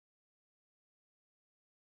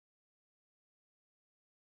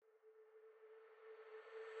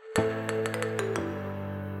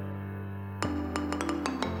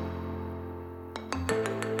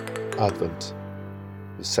Advent,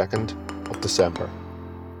 the 2nd of December.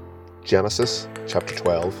 Genesis chapter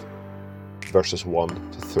 12, verses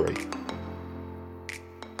 1 to 3.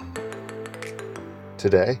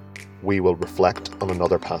 Today, we will reflect on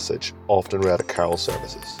another passage often read at carol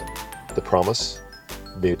services, the promise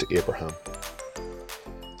made to Abraham.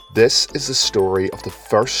 This is the story of the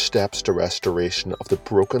first steps to restoration of the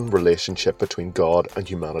broken relationship between God and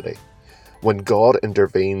humanity, when God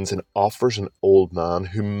intervenes and offers an old man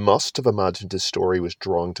who must have imagined his story was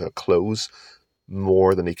drawing to a close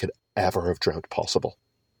more than he could ever have dreamt possible.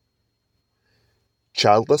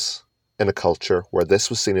 Childless, in a culture where this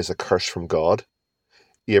was seen as a curse from God,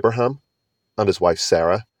 Abraham and his wife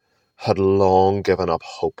Sarah had long given up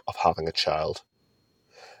hope of having a child.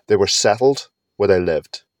 They were settled where they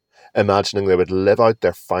lived, imagining they would live out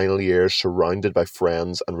their final years surrounded by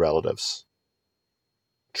friends and relatives.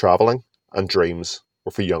 Travelling and dreams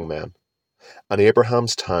were for young men, and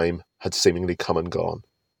Abraham's time had seemingly come and gone.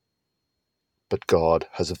 But God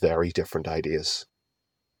has very different ideas.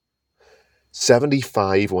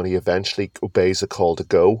 75, when he eventually obeys the call to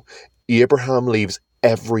go, Abraham leaves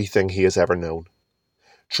everything he has ever known,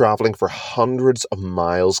 travelling for hundreds of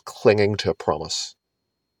miles clinging to a promise.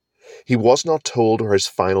 He was not told where his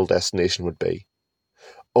final destination would be,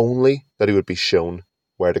 only that he would be shown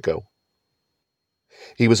where to go.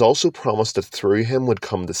 He was also promised that through him would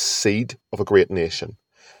come the seed of a great nation,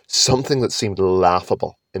 something that seemed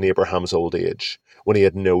laughable in Abraham's old age, when he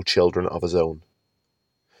had no children of his own.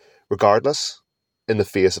 Regardless, in the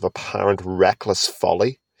face of apparent reckless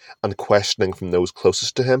folly and questioning from those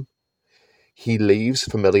closest to him, he leaves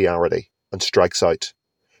familiarity and strikes out,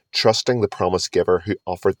 trusting the promise giver who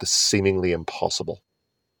offered the seemingly impossible.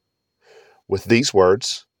 With these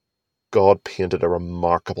words, God painted a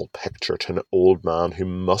remarkable picture to an old man who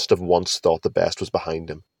must have once thought the best was behind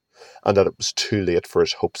him, and that it was too late for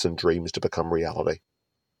his hopes and dreams to become reality.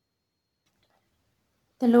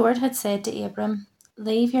 The Lord had said to Abram,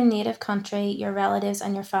 "Leave your native country, your relatives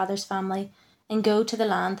and your father's family, and go to the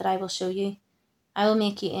land that I will show you. I will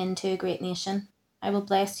make you into a great nation. I will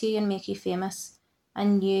bless you and make you famous,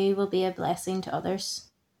 and you will be a blessing to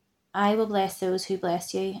others. I will bless those who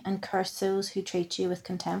bless you and curse those who treat you with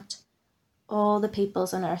contempt. All the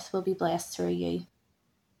peoples on earth will be blessed through you."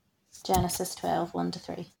 Genesis 12, 1 to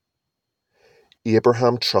 3.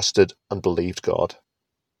 Abraham trusted and believed God,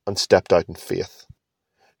 and stepped out in faith,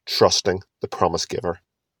 trusting the promise giver.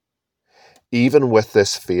 Even with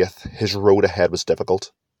this faith, his road ahead was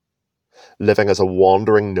difficult. Living as a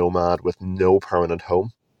wandering nomad with no permanent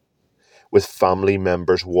home, with family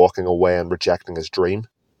members walking away and rejecting his dream,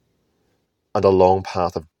 and a long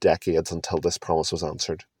path of decades until this promise was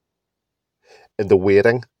answered. In the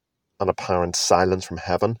waiting and apparent silence from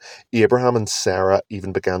heaven, Abraham and Sarah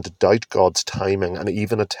even began to doubt God's timing and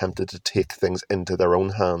even attempted to take things into their own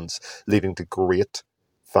hands, leading to great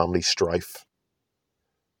family strife.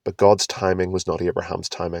 But God's timing was not Abraham's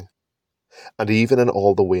timing. And even in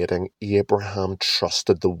all the waiting, Abraham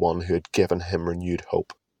trusted the one who had given him renewed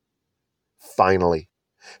hope. Finally,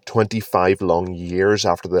 25 long years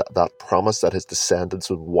after that promise that his descendants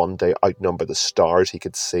would one day outnumber the stars he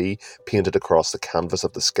could see painted across the canvas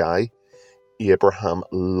of the sky, Abraham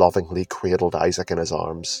lovingly cradled Isaac in his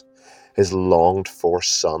arms. His longed-for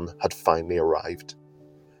son had finally arrived.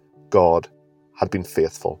 God had been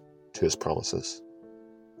faithful to his promises.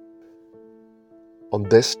 On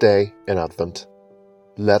this day in Advent,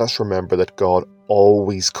 let us remember that God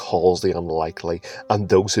always calls the unlikely and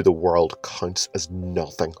those who the world counts as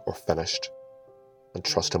nothing or finished, and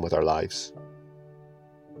trust him with our lives.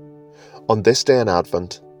 On this day in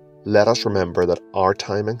Advent, let us remember that our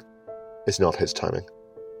timing is not his timing,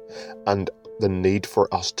 and the need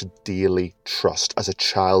for us to daily trust as a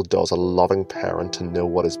child does a loving parent to know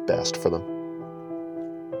what is best for them.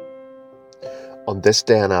 On this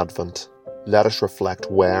day in Advent, let us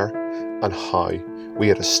reflect where and how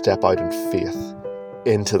we are to step out in faith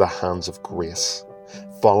into the hands of grace,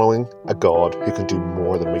 following a God who can do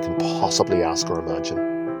more than we can possibly ask or imagine.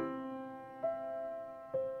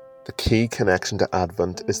 The key connection to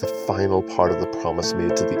Advent is the final part of the promise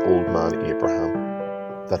made to the old man Abraham,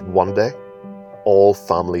 that one day all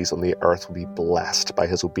families on the earth will be blessed by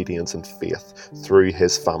his obedience and faith through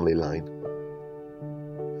his family line.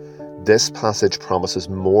 This passage promises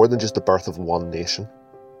more than just the birth of one nation.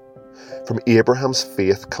 From Abraham's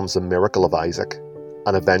faith comes the miracle of Isaac,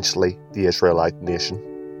 and eventually the Israelite nation.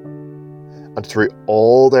 And through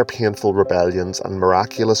all their painful rebellions and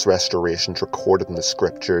miraculous restorations recorded in the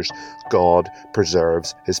scriptures, God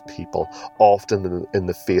preserves his people, often in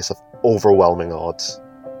the face of overwhelming odds.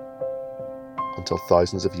 until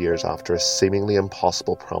thousands of years after a seemingly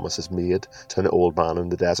impossible promise is made to an old man in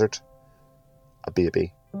the desert, a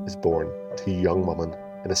baby is born to a young woman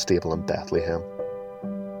in a stable in Bethlehem,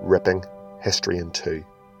 ripping history in two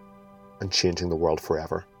and changing the world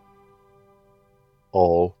forever.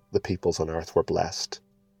 All the peoples on earth were blessed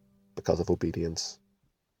because of obedience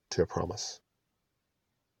to a promise.